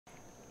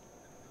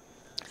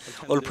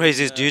All praise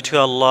is due to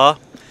Allah,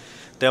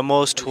 the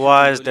most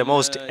wise, the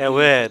most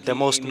aware, the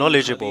most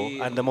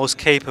knowledgeable, and the most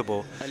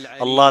capable.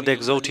 Allah the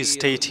Exalted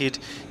stated,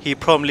 He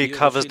promptly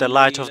covers the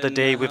light of the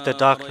day with the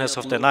darkness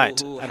of the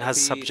night, and has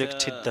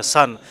subjected the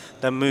sun,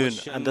 the moon,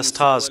 and the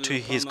stars to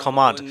His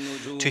command.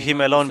 To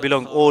Him alone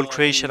belong all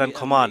creation and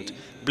command.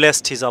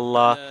 Blessed is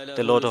Allah,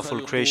 the Lord of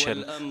all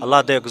creation.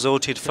 Allah the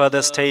Exalted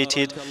further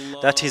stated,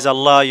 that is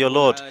Allah your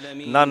Lord,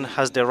 none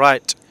has the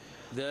right.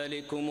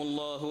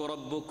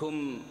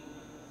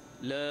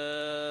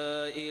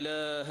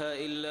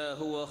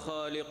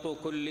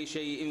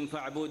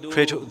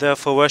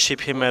 Therefore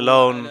worship Him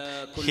alone.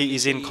 He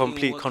is in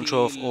complete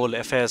control of all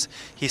affairs.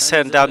 He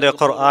sent down the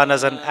Quran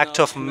as an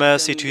act of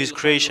mercy to His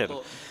creation,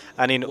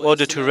 and in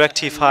order to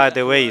rectify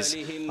their ways.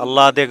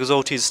 Allah the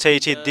Exalted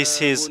stated,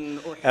 this is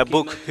a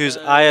book whose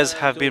ayahs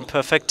have been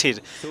perfected,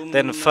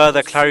 then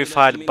further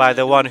clarified by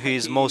the one who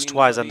is most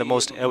wise and the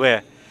most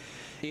aware.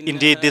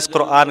 Indeed, this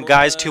Quran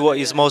guides to what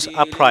is most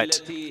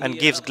upright and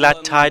gives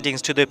glad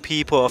tidings to the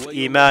people of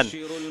Iman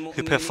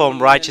who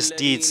perform righteous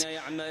deeds.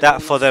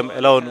 That for them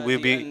alone will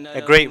be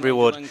a great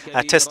reward.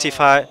 I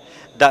testify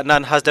that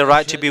none has the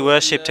right to be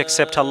worshipped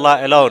except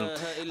Allah alone.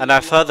 And I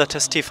further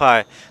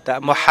testify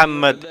that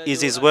Muhammad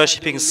is His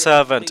worshipping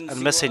servant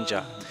and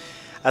messenger.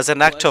 As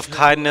an act of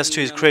kindness to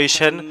His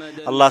creation,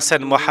 Allah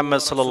sent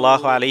Muhammad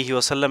sallallahu alaihi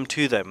wasallam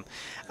to them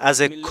as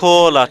a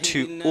caller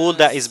to all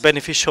that is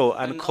beneficial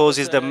and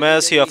causes the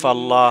mercy of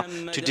Allah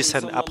to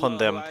descend upon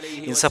them.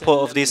 In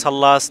support of this,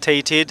 Allah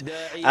stated,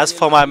 as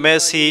for my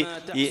mercy,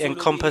 it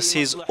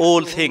encompasses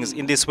all things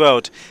in this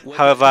world.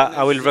 However,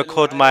 I will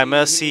record my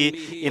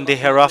mercy in the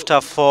hereafter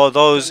for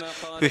those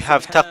who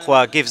have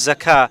taqwa, give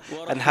zakah,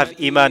 and have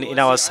iman in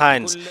our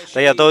signs.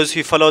 They are those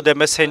who follow the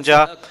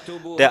messenger,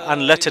 the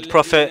unlettered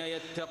prophet,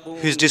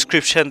 whose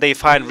description they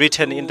find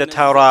written in the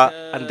Torah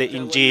and the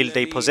Injil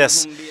they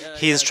possess.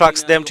 He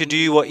instructs them to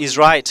do what is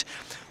right,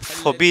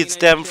 forbids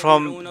them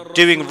from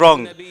doing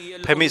wrong,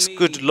 permits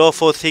good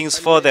lawful things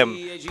for them,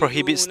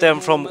 prohibits them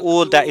from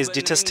all that is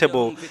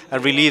detestable,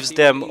 and relieves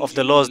them of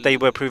the laws they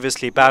were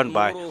previously bound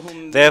by.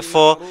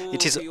 Therefore,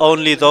 it is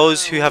only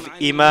those who have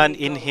iman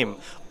in Him,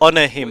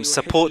 honor Him,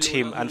 support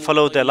Him, and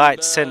follow the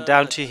light sent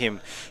down to Him,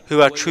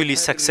 who are truly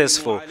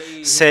successful.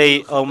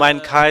 Say, O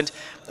mankind,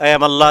 I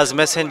am Allah's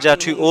messenger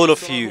to all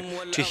of you.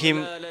 To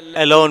Him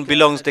alone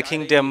belongs the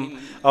kingdom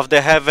of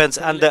the heavens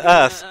and the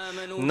earth.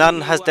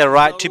 None has the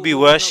right to be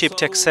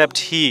worshipped except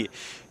He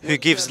who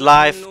gives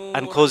life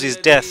and causes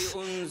death.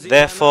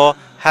 Therefore,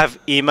 have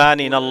iman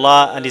in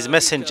Allah and His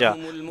messenger,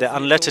 the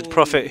unlettered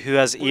prophet who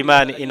has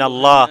iman in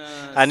Allah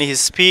and His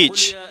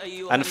speech,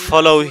 and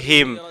follow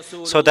him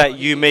so that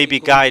you may be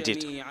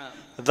guided.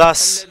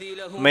 Thus,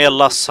 may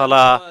Allah's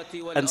salah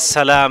and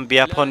salam be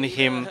upon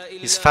him,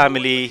 his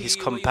family, his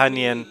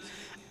companion,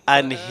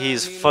 and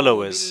his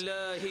followers.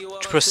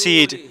 To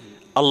proceed,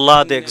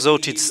 Allah the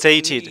Exalted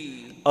stated,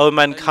 O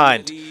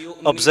mankind,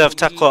 observe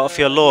taqwa of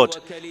your Lord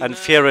and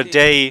fear a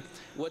day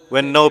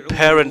when no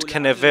parent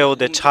can avail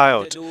their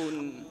child,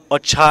 or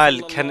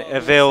child can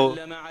avail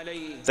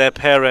their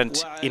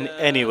parent in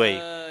any way.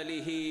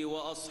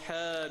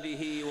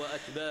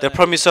 The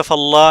promise of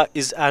Allah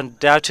is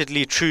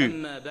undoubtedly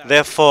true.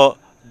 Therefore,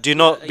 do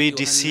not be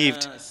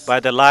deceived by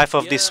the life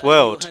of this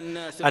world,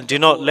 and do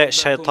not let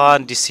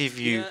shaitan deceive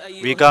you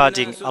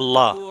regarding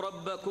Allah.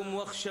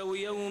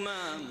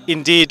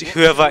 Indeed,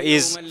 whoever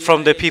is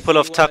from the people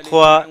of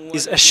taqwa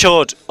is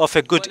assured of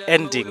a good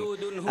ending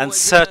and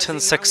certain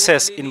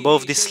success in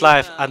both this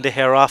life and the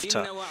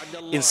hereafter.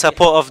 In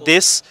support of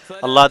this,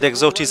 Allah the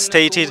Exalted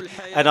stated,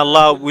 and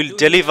Allah will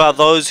deliver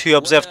those who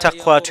observe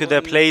taqwa to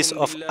their place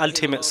of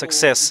ultimate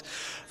success.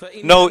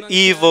 No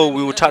evil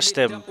will touch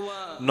them,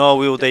 nor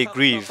will they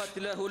grieve.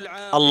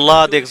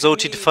 Allah the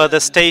Exalted further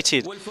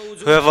stated,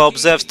 whoever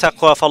observes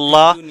taqwa of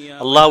Allah,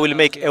 Allah will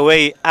make a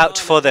way out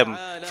for them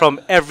from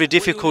every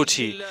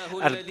difficulty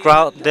and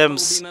grant them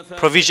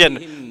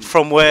provision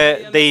from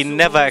where they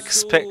never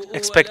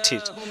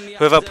expected.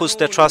 Whoever puts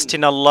their trust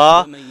in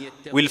Allah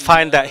will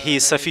find that He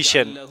is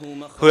sufficient.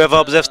 Whoever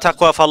observes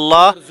taqwa of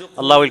Allah,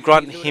 Allah will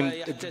grant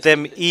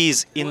them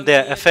ease in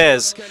their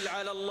affairs.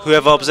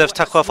 Whoever observes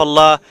taqwa of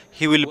Allah,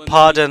 He will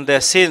pardon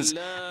their sins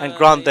and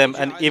grant them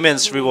an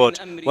immense reward.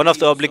 One of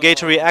the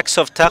obligatory acts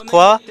of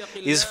taqwa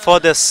is for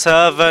the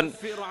servant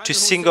to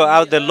single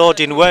out the Lord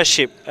in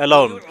worship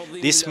alone.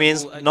 This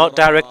means not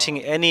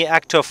directing any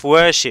act of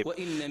worship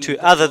to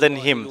other than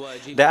Him,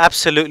 the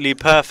absolutely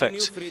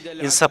perfect.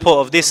 In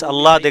support of this,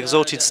 Allah the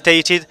Exalted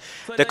stated,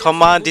 the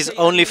command is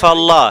only for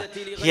Allah.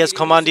 He has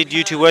commanded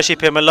you to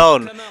worship Him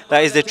alone.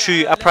 That is the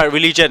true upright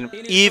religion,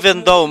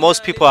 even though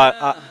most people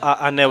are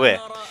unaware.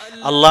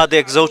 Allah the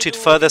Exalted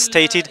further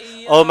stated,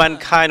 O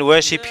mankind,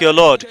 worship your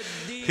Lord,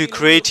 who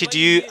created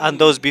you and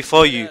those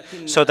before you,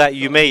 so that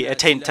you may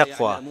attain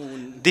taqwa.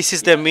 This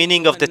is the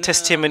meaning of the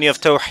testimony of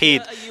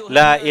Tawheed,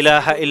 La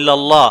ilaha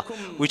illallah,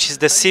 which is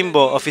the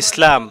symbol of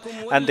Islam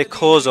and the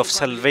cause of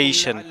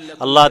salvation.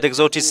 Allah the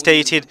Exalted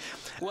stated,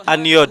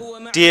 and your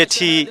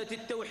deity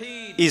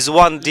is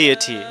one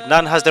deity.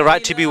 None has the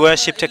right to be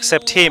worshipped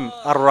except Him,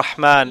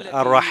 Ar-Rahman,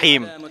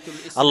 Ar-Rahim.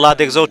 Allah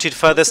the Exalted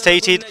further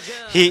stated,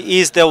 He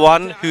is the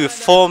one who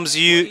forms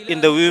you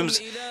in the wombs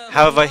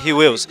however He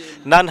wills.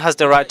 None has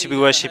the right to be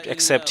worshipped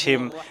except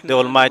Him, the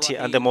Almighty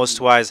and the Most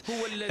Wise.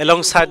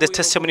 Alongside the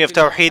testimony of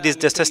Tawheed is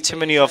the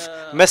testimony of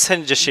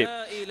messengership,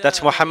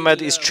 that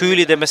Muhammad is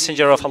truly the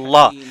messenger of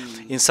Allah.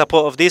 In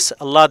support of this,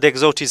 Allah the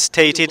Exalted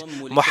stated,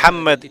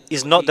 Muhammad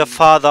is not the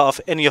father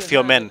of any of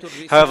your men.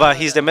 However,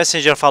 he is the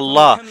messenger of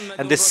Allah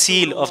and the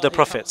seal of the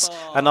prophets.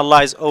 And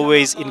Allah is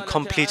always in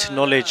complete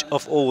knowledge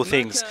of all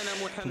things.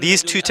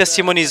 These two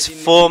testimonies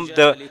form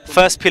the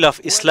first pillar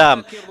of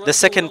Islam. The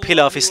second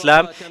pillar of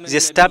Islam is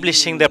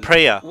establishing the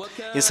prayer.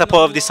 In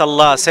support of this,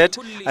 Allah said,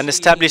 and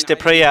establish the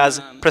prayer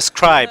as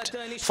prescribed.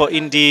 For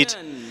indeed,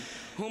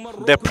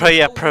 the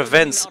prayer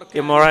prevents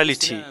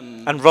immorality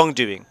and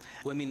wrongdoing.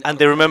 And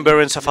the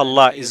remembrance of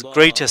Allah is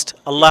greatest.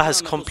 Allah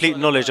has complete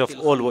knowledge of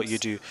all what you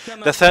do.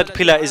 The third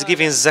pillar is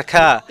giving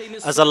zakah.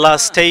 As Allah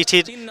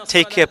stated,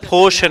 take a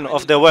portion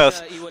of the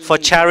wealth for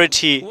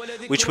charity,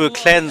 which will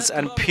cleanse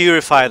and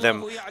purify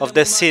them of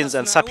their sins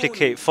and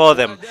supplicate for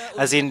them,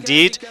 as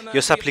indeed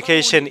your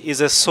supplication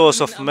is a source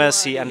of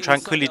mercy and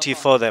tranquility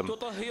for them.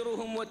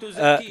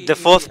 The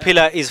fourth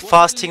pillar is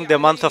fasting the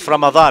month of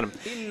Ramadan.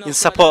 In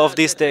support of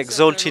this, the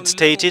Exalted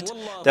stated,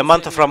 the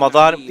month of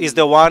Ramadan is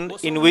the one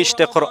in which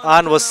the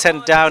Quran was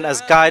sent down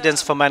as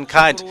guidance for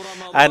mankind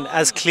and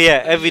as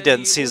clear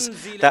evidences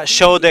that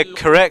show the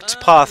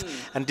correct path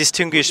and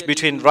distinguish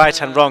between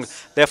right and wrong.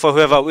 Therefore,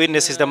 whoever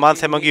witnesses the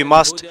month among you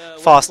must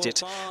fast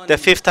it. The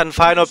fifth and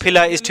final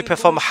pillar is to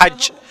perform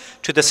Hajj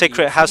to the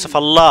sacred house of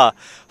Allah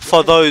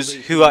for those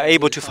who are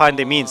able to find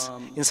the means.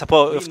 In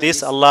support of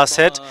this, Allah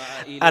said,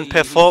 and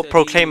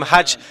proclaim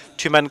Hajj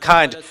to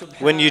mankind.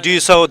 When you do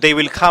so, they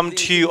will come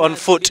to you on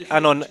foot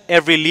and on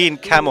every lean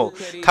camel,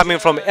 coming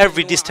from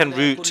every distant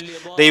route.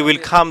 They will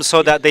come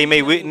so that they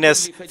may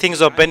witness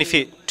things of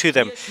benefit to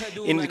them.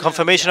 In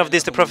confirmation of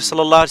this, the Prophet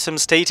ﷺ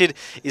stated,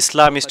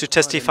 Islam is to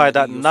testify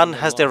that none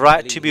has the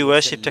right to be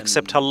worshipped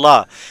except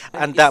Allah,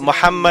 and that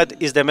Muhammad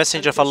is the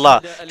messenger of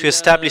Allah, to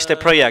establish the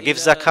prayer, give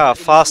zakah,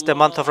 fast the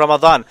month of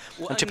Ramadan,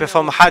 and to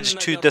perform Hajj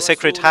to the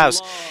sacred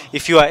house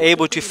if you are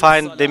able to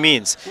find the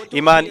means.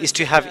 Iman is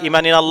to have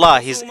Iman in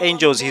Allah, His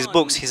angels, His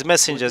books, His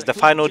messengers, the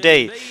final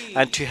day,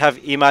 and to have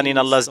Iman in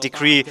Allah's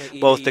decree,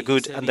 both the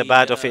good and the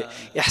bad of it.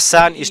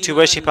 Ihsan is to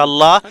worship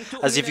Allah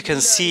as if you can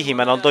see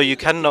Him, and although you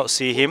cannot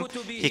see Him,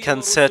 He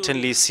can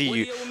certainly see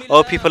you.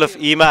 O people of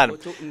Iman,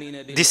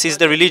 this is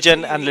the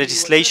religion and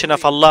legislation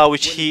of Allah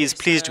which He is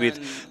pleased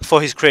with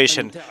for His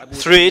creation.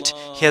 Through it,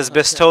 He has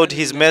bestowed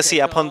His mercy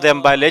upon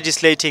them by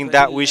legislating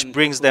that which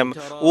brings them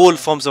all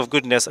forms of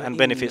goodness and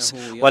benefits,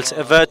 whilst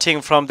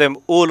averting from them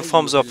all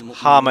forms of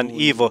harm and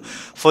evil.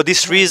 For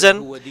this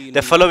reason,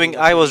 the following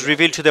ayah was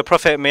revealed to the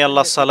Prophet, may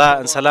Allah's salah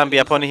and salam be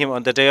upon him,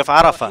 on the day of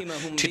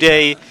Arafah.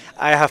 Today,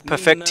 I have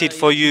perfected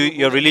for you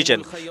your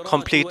religion,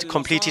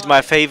 completed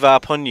my favor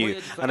upon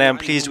you, and I am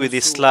pleased with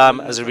Islam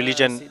as a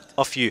religion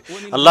of you.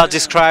 Allah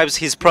describes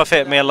His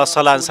Prophet, may Allah's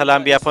salah and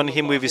salam be upon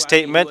him, with His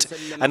statement,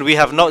 and we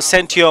have not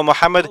sent you, O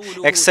Muhammad,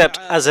 except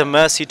as a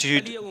mercy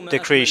to the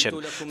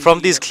creation. From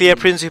these clear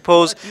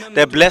principles,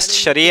 the blessed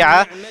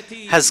Sharia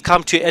has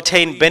come to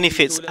attain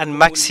benefits and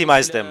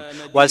maximize them,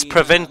 whilst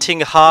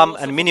preventing harm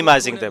and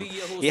minimizing them.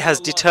 It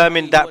has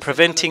determined that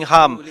preventing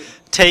harm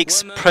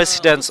takes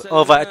precedence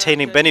over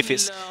attaining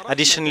benefits.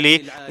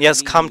 Additionally, he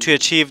has come to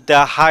achieve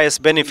the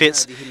highest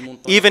benefits,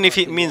 even if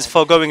it means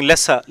foregoing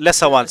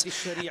lesser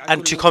ones,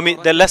 and to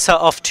commit the lesser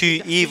of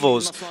two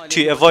evils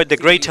to avoid the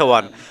greater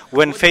one.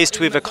 When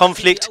faced with a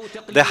conflict,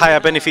 the higher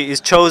benefit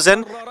is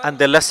chosen and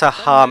the lesser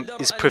harm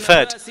is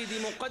preferred.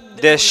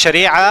 The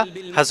Sharia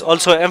has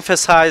also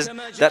emphasized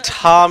that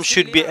harm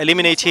should be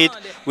eliminated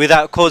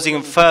without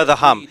causing further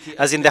harm.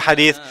 As in the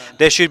hadith,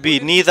 there should be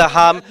neither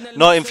harm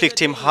nor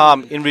inflicting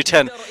harm in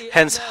return.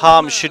 Hence,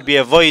 harm should be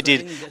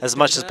avoided as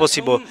much as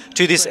possible.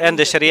 To this end,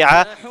 the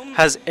Sharia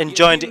has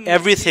enjoined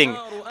everything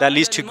that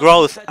leads to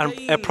growth and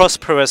a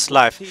prosperous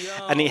life,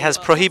 and it has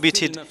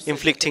prohibited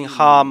inflicting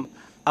harm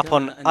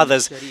upon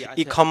others.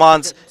 It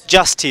commands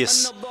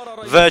justice,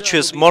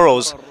 virtuous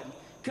morals,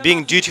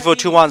 being dutiful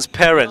to one's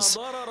parents,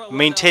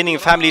 maintaining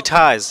family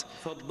ties,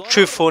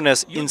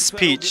 truthfulness in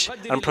speech,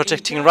 and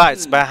protecting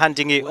rights by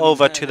handing it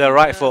over to the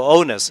rightful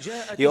owners.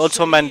 It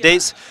also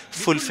mandates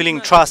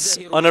fulfilling trusts,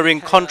 honoring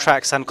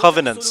contracts and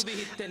covenants,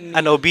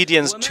 and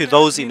obedience to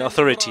those in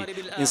authority.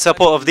 In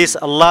support of this,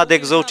 Allah the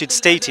Exalted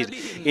stated,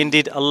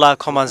 indeed Allah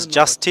commands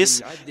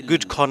justice,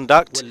 good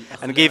conduct,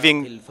 and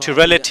giving to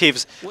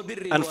relatives,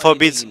 and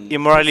forbids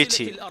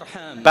immorality,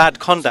 bad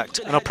conduct,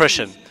 and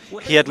oppression.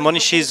 He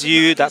admonishes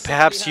you that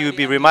perhaps you will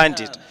be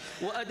reminded,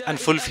 and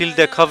fulfill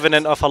the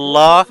covenant of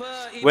Allah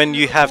when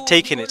you have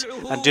taken it,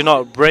 and do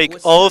not break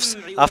oaths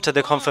after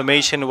the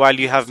confirmation while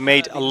you have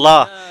made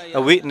Allah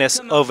a witness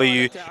over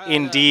you.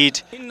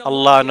 Indeed,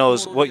 Allah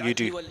knows what you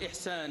do.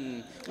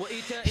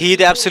 He,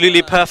 the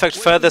absolutely perfect,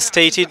 further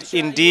stated,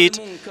 indeed,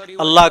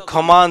 Allah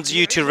commands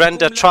you to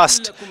render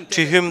trust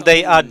to whom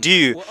they are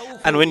due,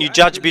 And when you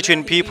judge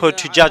between people,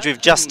 to judge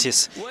with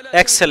justice.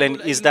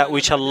 Excellent is that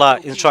which Allah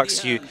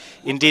instructs you.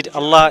 Indeed,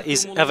 Allah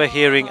is ever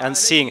hearing and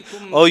seeing.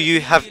 O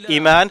you have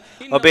Iman,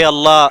 obey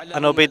Allah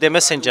and obey the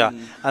Messenger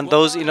and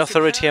those in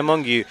authority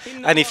among you.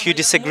 And if you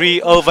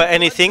disagree over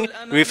anything,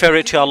 refer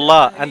it to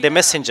Allah and the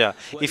Messenger.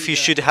 If you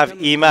should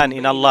have Iman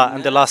in Allah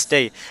and the last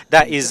day,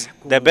 that is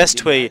the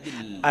best way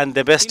and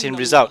the best in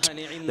result.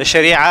 The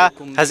Sharia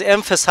has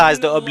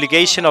emphasized the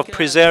obligation of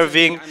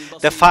preserving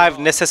the 5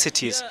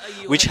 necessities,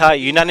 which are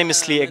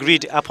unanimously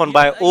agreed upon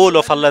by all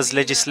of Allah's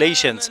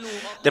legislations: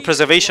 the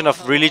preservation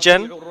of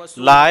religion,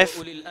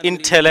 life,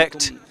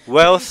 intellect,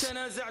 wealth,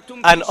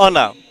 and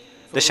honor.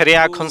 The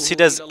Sharia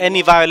considers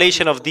any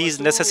violation of these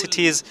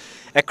necessities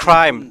a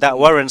crime that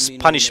warrants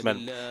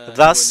punishment.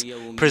 Thus,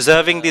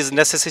 preserving these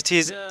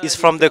necessities is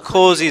from the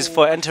causes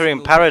for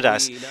entering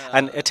paradise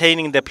and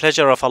attaining the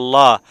pleasure of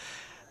Allah,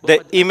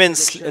 the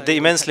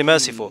immensely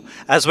merciful,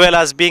 as well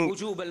as being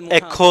a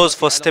cause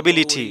for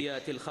stability,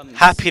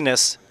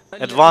 happiness,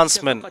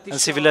 advancement, and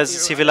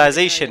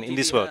civilization in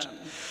this world.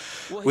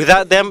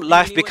 Without them,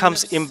 life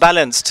becomes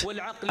imbalanced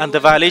and the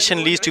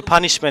violation leads to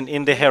punishment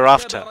in the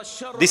hereafter.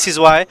 This is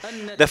why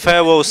the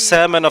farewell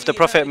sermon of the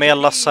Prophet, may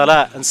Allah's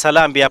salah and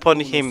salam be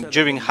upon him,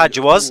 during Hajj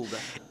was,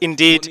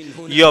 indeed,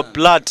 your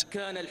blood,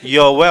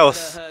 your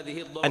wealth,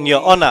 and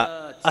your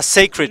honor are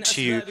sacred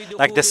to you,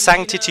 like the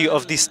sanctity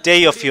of this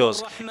day of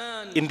yours,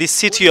 in this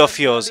city of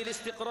yours,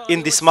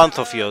 in this month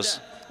of yours.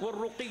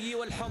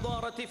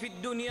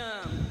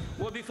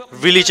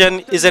 Religion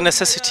is a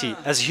necessity,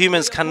 as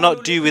humans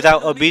cannot do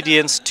without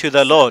obedience to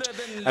the Lord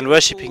and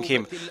worshipping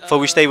Him, for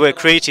which they were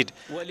created.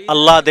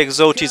 Allah the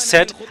Exalted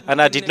said,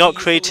 "And I did not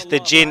create the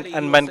jinn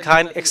and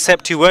mankind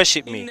except to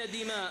worship me."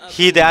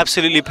 He the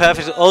Absolutely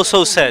Perfect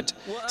also said,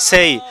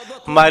 "Say,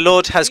 my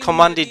Lord has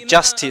commanded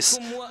justice,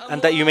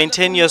 and that you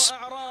maintain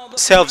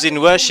yourselves in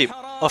worship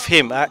of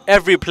Him at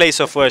every place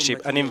of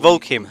worship, and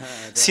invoke Him,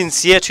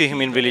 sincere to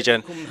Him in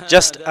religion,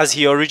 just as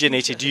He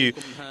originated you,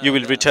 you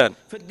will return."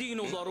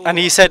 And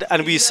he said,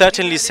 "And we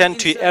certainly sent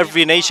to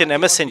every nation a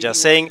messenger,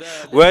 saying,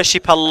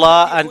 worship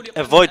Allah and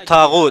avoid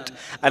Taghut.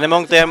 And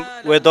among them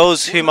were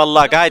those whom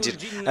Allah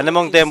guided, and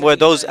among them were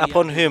those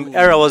upon whom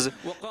error was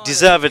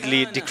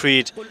deservedly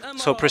decreed.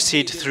 So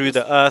proceed through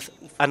the earth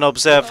and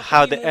observe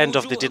how the end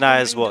of the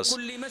deniers was."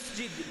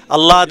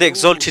 Allah the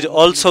Exalted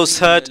also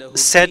said,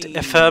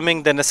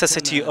 affirming the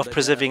necessity of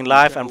preserving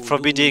life and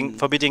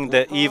forbidding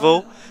the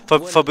evil,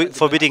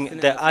 forbidding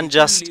the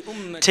unjust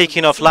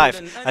taking of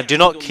life, and do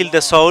not kill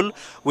the soul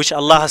which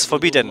Allah has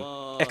forbidden,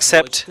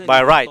 except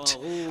by right.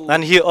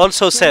 And He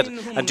also said,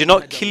 and do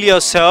not kill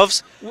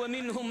yourselves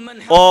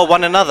or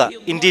one another.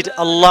 Indeed,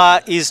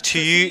 Allah is to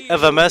you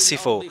ever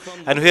merciful,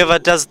 and whoever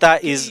does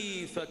that is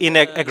in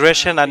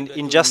aggression and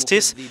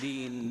injustice,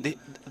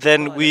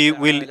 then we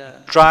will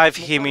drive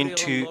him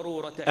into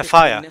a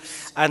fire,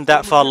 and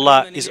that for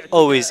Allah is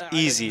always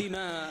easy.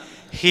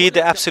 He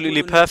the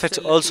Absolutely Perfect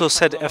also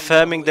said,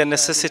 affirming the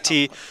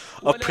necessity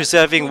of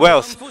preserving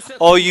wealth,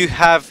 O you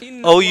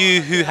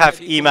who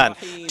have Iman,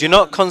 do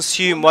not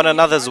consume one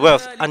another's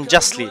wealth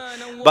unjustly,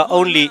 but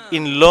only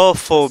in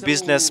lawful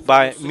business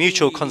by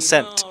mutual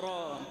consent.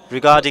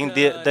 Regarding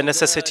the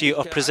necessity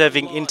of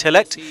preserving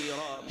intellect,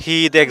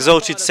 He the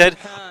Exalted said,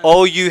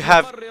 O you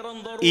have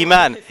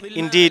Iman,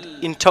 indeed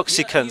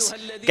intoxicants,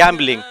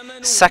 gambling,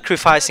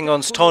 sacrificing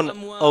on stone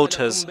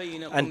altars,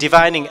 and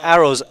divining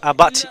arrows are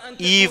but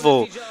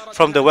evil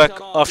from the work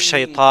of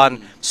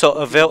Shaitan. So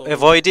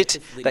avoid it,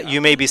 that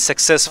you may be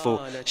successful.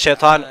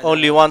 Shaitan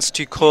only wants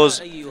to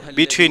cause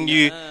between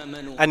you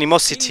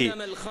animosity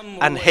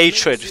and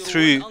hatred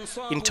through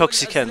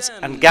intoxicants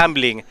and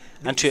gambling,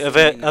 and to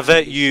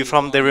avert you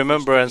from the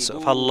remembrance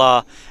of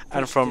Allah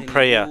and from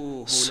prayer,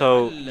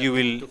 so you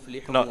will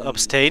not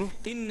abstain.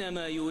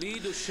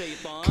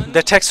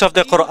 The texts of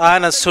the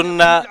Quran and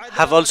Sunnah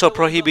have also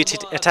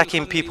prohibited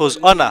attacking people's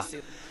honor.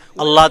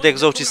 Allah the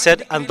Exalted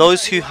said, and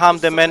those who harm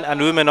the men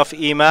and women of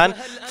Iman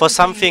for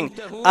something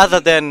other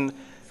than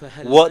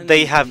what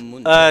they have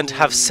earned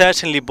have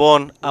certainly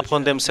borne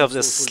upon themselves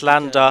a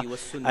slander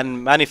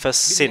and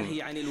manifest sin.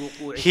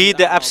 He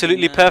the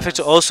Absolutely Perfect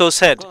also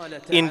said,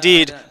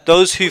 indeed,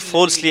 those who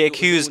falsely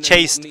accuse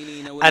chaste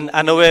and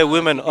unaware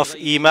women of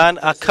Iman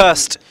are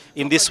cursed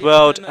in this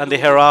world and the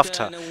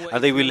hereafter,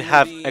 and they will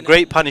have a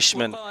great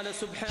punishment.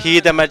 He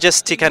the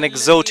Majestic and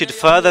Exalted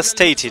further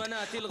stated,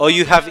 O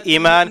you have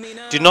Iman,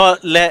 do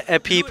not let a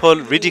people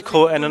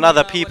ridicule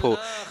another people,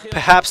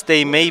 perhaps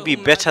they may be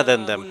better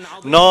than them,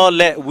 nor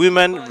let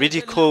women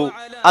ridicule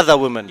other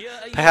women,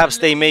 perhaps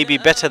they may be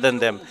better than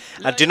them,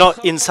 and do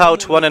not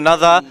insult one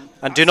another,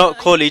 and do not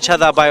call each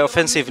other by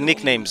offensive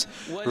nicknames.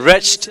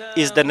 Wretched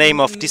is the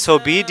name of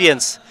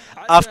disobedience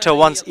after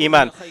one's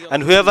Iman,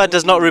 and whoever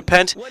does not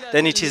repent,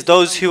 then it is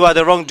those who are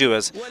the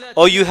wrongdoers.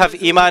 Or you have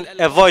Iman,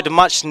 avoid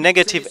much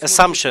negative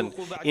assumption.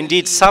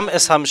 Indeed, some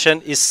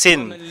assumption is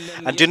sin.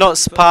 And do not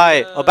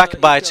spy or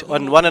backbite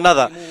on one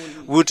another.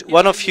 Would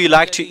one of you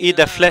like to eat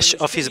the flesh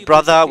of his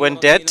brother when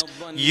dead?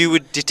 You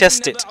would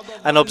detest it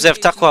and observe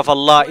taqwa of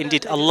Allah.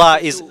 Indeed, Allah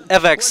is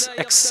ever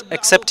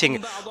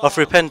accepting of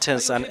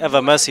repentance and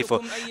ever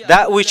merciful.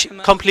 That which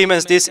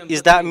complements this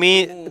is that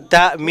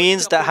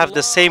means that have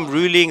the same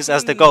rulings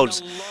as the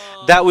goals.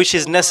 That which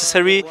is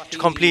necessary to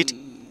complete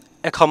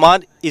a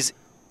command is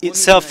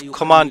itself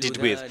commanded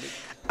with,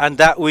 and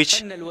that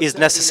which is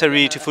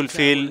necessary to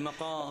fulfill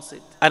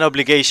an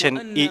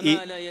obligation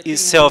is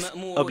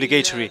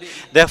self-obligatory.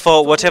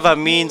 Therefore, whatever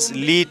means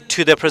lead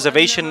to the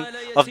preservation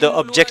of the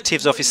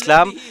objectives of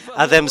Islam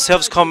are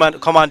themselves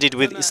commanded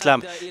with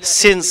Islam.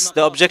 Since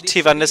the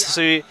objective and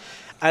necessary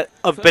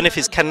of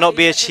benefits cannot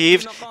be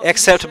achieved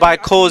except by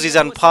causes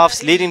and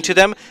paths leading to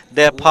them,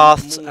 their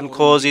paths and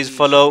causes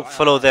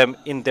follow them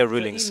in their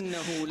rulings.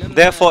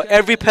 Therefore,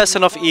 every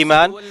person of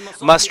Iman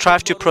must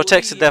strive to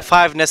protect the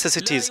 5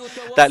 necessities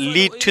that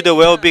lead to the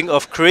well-being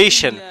of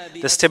creation,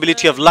 the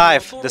stability of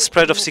life, the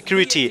spread of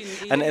security,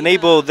 and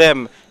enable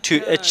them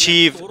to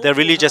achieve their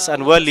religious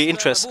and worldly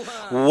interests.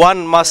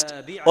 One must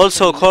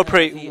also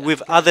cooperate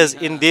with others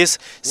in this,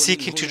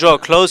 seeking to draw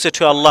closer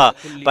to Allah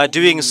by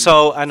doing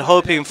so and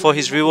hoping for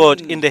His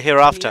reward in the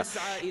hereafter.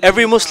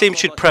 Every Muslim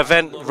should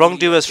prevent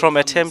wrongdoers from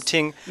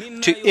attempting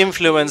to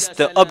influence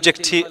the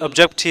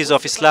objectives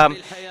of Islam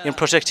in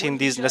protecting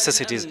these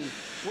necessities.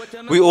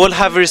 We all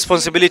have a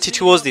responsibility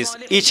towards this,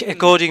 each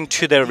according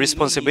to their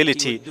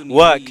responsibility,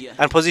 work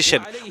and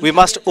position. We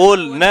must all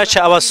nurture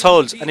our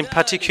souls, and in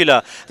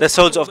particular the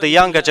souls of the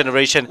younger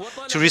generation,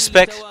 to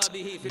respect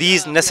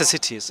these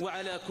necessities.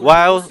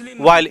 While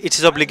it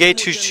is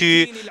obligatory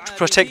to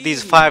protect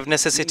these 5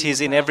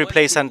 necessities in every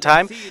place and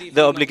time,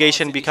 the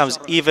obligation becomes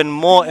even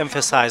more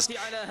emphasized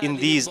in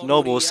these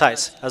noble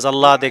sites. As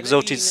Allah the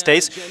Exalted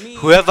states,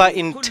 whoever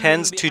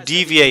intends to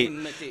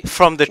deviate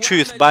from the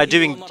truth by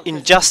doing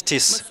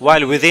injustice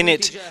while within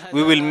it,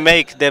 we will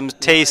make them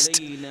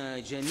taste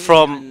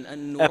from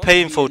a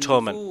painful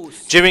torment.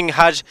 During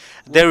Hajj,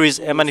 there is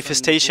a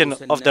manifestation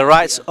of the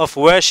rites of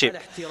worship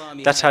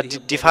that are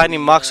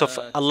defining marks of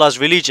Allah's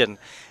religion,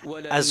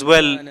 as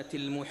well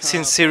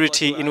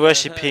sincerity in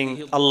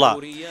worshipping Allah.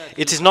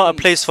 It is not a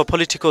place for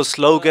political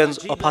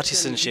slogans or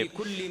partisanship.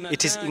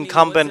 It is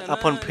incumbent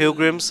upon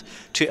pilgrims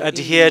to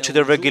adhere to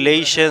the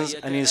regulations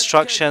and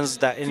instructions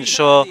that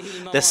ensure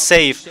the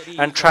safe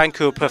and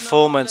tranquil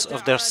performance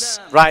of the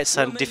rites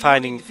and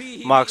defining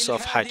marks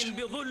of Hajj.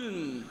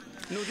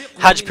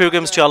 Hajj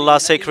pilgrims to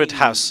Allah's sacred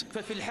house,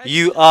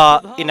 you are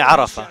in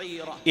Arafah,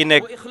 in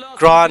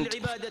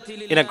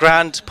a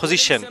grand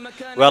position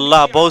where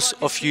Allah boasts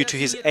of you to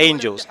His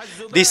angels.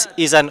 This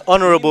is an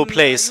honorable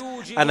place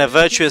and a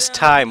virtuous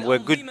time where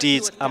good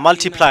deeds are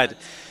multiplied,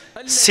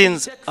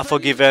 sins are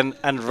forgiven,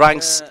 and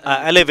ranks are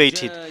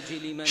elevated.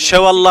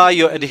 Show Allah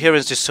your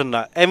adherence to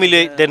Sunnah.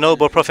 Emulate the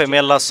noble Prophet, may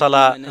Allah's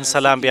salah and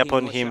salam be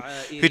upon him,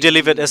 who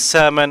delivered a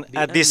sermon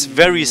at this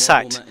very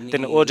site,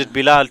 then ordered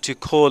Bilal to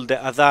call the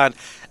adhan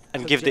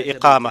and give the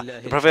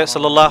iqamah. The Prophet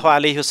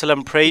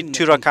ﷺ prayed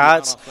 2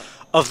 rak'ats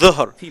of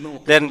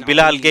Dhuhr. Then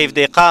Bilal gave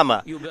the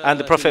iqamah, and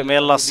the Prophet, may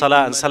Allah's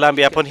salah and salam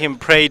be upon him,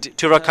 prayed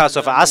 2 rak'ats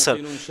of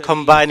Asr,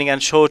 combining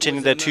and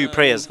shortening the 2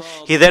 prayers.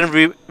 He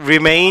then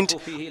remained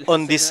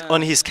on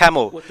his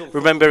camel,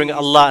 remembering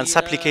Allah and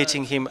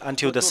supplicating Him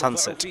until the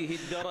sunset.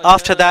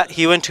 After that,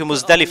 he went to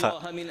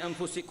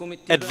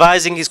Muzdalifah,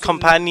 advising his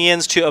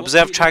companions to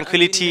observe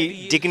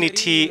tranquility,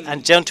 dignity,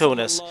 and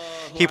gentleness.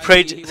 He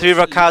prayed 3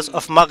 rak'ats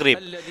of Maghrib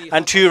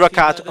and 2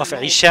 rak'ats of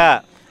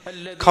Isha,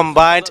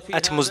 combined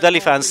at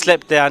Muzdalifah, and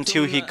slept there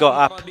until he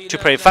got up to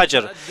pray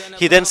Fajr.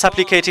 He then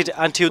supplicated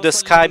until the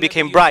sky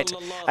became bright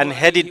and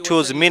headed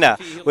towards Mina,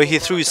 where he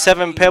threw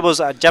 7 pebbles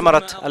at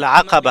Jamarat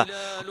al-Aqaba,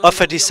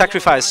 offered his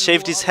sacrifice,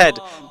 shaved his head,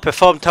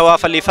 performed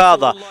Tawaf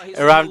al-Ifada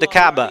around the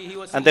Kaaba,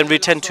 and then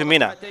returned to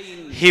Mina.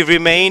 He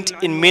remained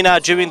in Mina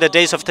during the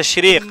days of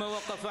Tashriq,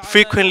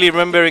 frequently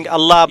remembering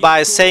Allah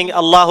by saying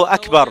Allahu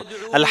Akbar,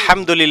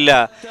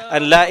 Alhamdulillah,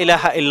 and La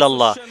ilaha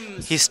illallah.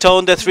 He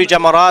stoned the 3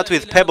 Jamarat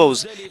with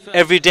pebbles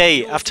every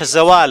day after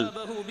Zawal,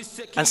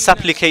 and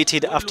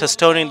supplicated after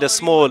stoning the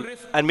small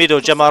and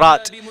middle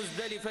Jamarat.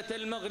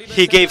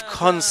 He gave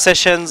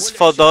concessions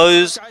for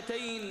those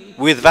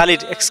with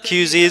valid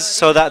excuses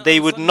so that they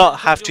would not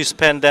have to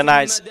spend their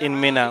nights in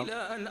Mina.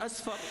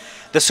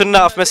 The sunnah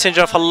of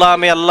Messenger of Allah,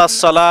 may Allah's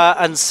salah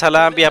and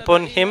salam be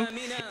upon him,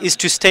 is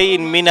to stay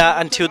in Mina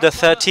until the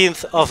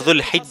 13th of Dhul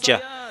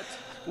Hijjah,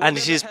 and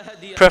it is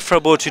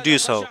preferable to do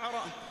so.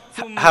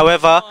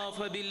 However,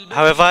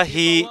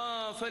 he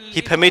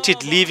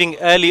permitted leaving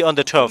early on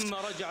the 12th.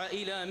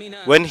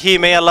 When he,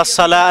 may Allah's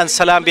salah and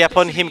salam be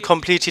upon him,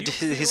 completed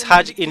his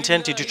Hajj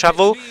intending to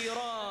travel,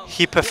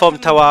 he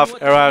performed Tawaf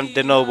around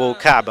the noble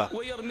Kaaba.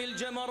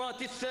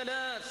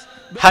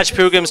 Hajj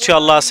pilgrims to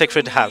Allah's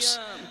sacred house.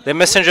 The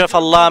Messenger of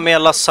Allah, may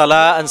Allah's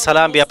salah and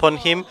salam be upon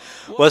him,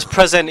 was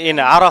present in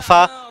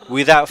Arafah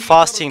without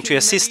fasting to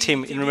assist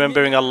him in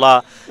remembering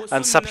Allah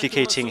and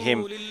supplicating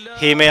him.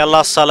 He, may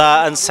Allah's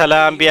salah and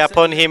salam be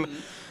upon him,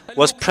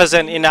 was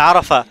present in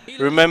Arafah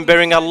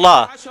remembering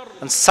Allah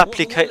and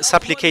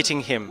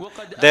supplicating him.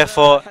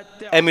 Therefore,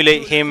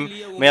 emulate him.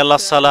 May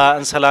Allah's salah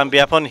and salam be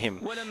upon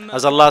him.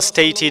 As Allah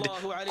stated,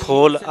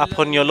 call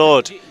upon your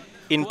Lord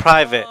in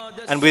private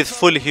and with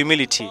full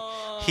humility.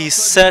 He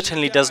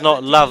certainly does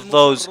not love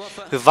those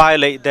who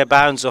violate the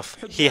bounds of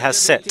He has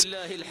set.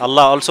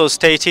 Allah also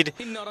stated,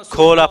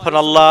 call upon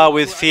Allah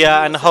with fear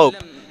and hope.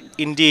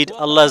 Indeed,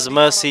 Allah's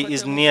mercy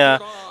is near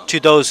to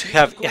those who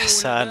have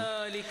ihsan.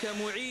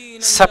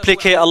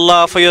 Supplicate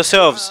Allah for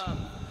yourselves,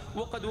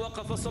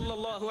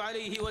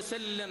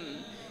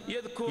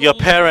 your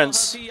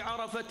parents,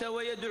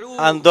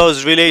 and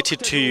those related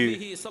to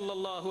you.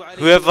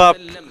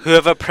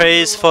 Whoever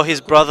prays for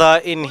his brother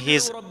in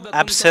his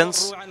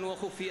absence,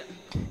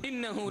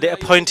 the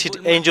appointed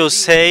angels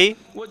say,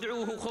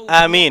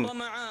 Ameen,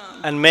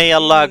 and may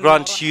Allah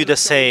grant you the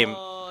same.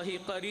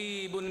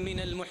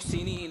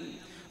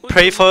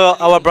 Pray for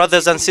our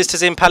brothers and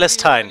sisters in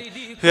Palestine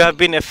who have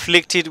been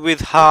afflicted with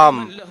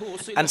harm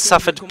and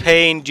suffered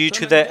pain due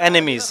to their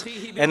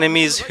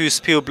enemies who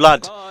spill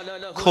blood,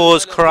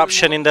 cause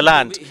corruption in the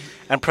land,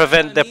 and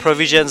prevent the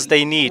provisions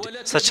they need,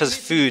 such as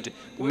food,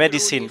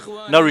 medicine,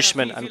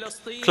 nourishment, and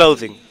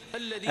clothing.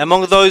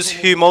 Among those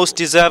who most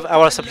deserve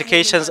our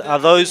supplications are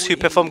those who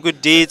perform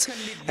good deeds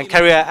and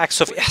carry out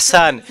acts of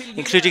ihsan,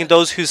 including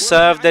those who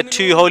serve the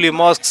two holy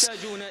mosques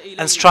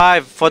and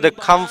strive for the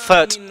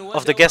comfort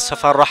of the guests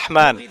of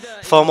Ar-Rahman.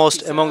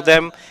 Foremost among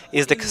them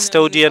is the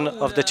custodian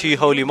of the two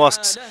holy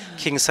mosques,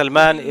 King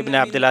Salman ibn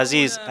Abdul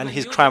Aziz and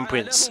his crown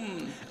prince.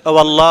 O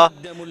Allah,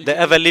 the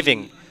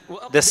ever-living,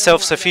 the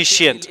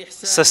self-sufficient,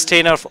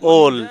 sustainer of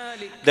all,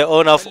 the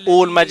owner of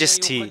all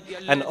majesty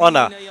and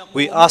honor,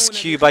 we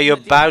ask you by your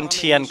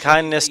bounty and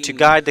kindness to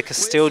guide the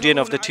custodian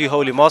of the two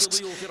holy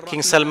mosques,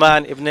 King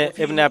Salman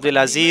ibn Abdul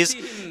Aziz,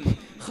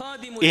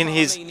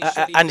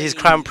 and his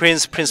crown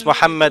prince, Prince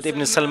Muhammad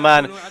ibn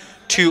Salman,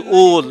 to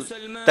all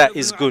that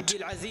is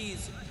good.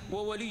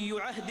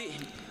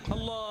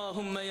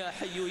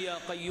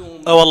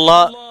 O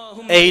Allah,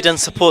 aid and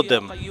support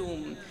them.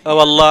 O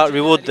Allah,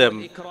 reward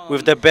them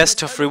with the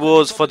best of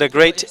rewards for the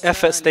great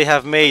efforts they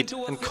have made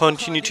and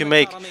continue to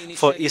make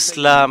for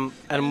Islam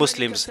and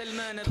Muslims.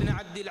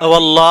 O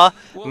Allah,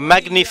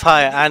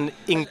 magnify and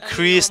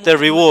increase their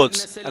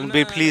rewards and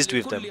be pleased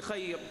with them.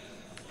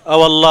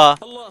 O Allah,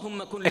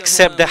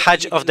 accept the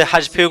Hajj of the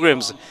Hajj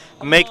pilgrims,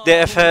 make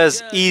their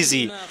affairs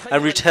easy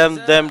and return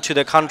them to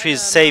their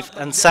countries safe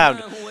and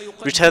sound.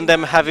 Return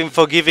them having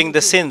forgiven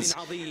the sins,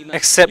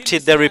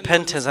 accepted their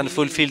repentance and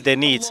fulfilled their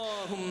needs.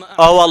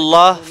 O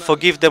Allah,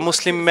 forgive the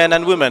Muslim men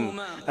and women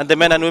and the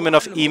men and women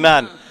of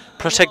Iman.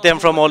 Protect them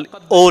from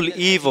all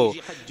evil.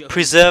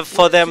 Preserve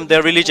for them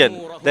their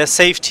religion, their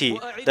safety,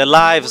 their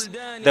lives,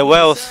 their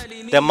wealth,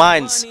 their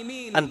minds,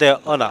 and their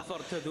honor.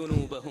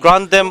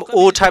 Grant them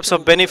all types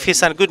of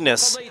benefits and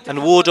goodness,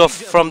 and ward off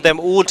from them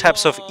all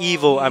types of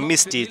evil and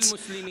misdeeds.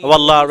 O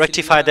Allah,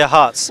 rectify their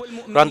hearts.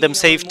 Grant them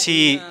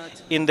safety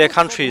in their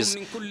countries,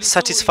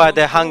 satisfy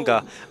their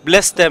hunger,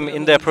 bless them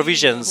in their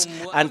provisions,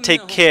 and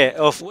take care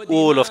of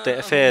all of their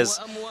affairs.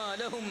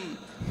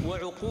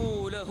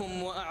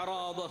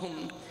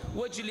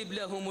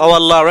 O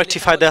Allah,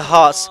 rectify their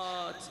hearts,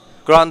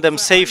 grant them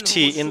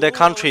safety in their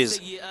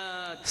countries,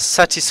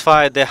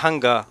 satisfy their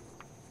hunger,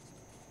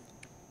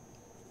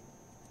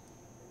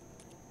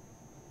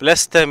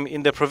 bless them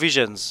in their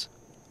provisions,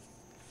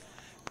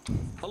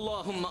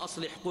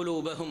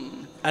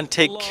 and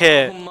take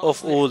care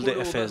of all the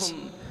affairs.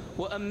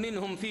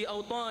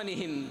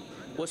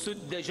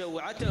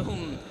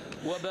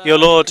 Your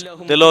Lord,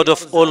 the Lord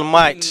of all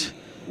might,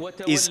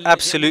 is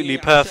absolutely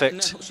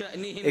perfect,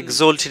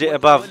 exalted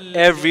above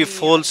every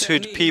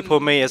falsehood people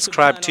may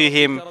ascribe to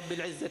him.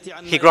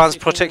 He grants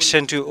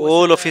protection to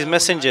all of his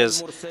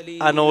messengers,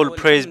 and all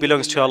praise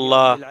belongs to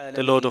Allah,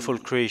 the Lord of all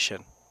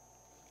creation.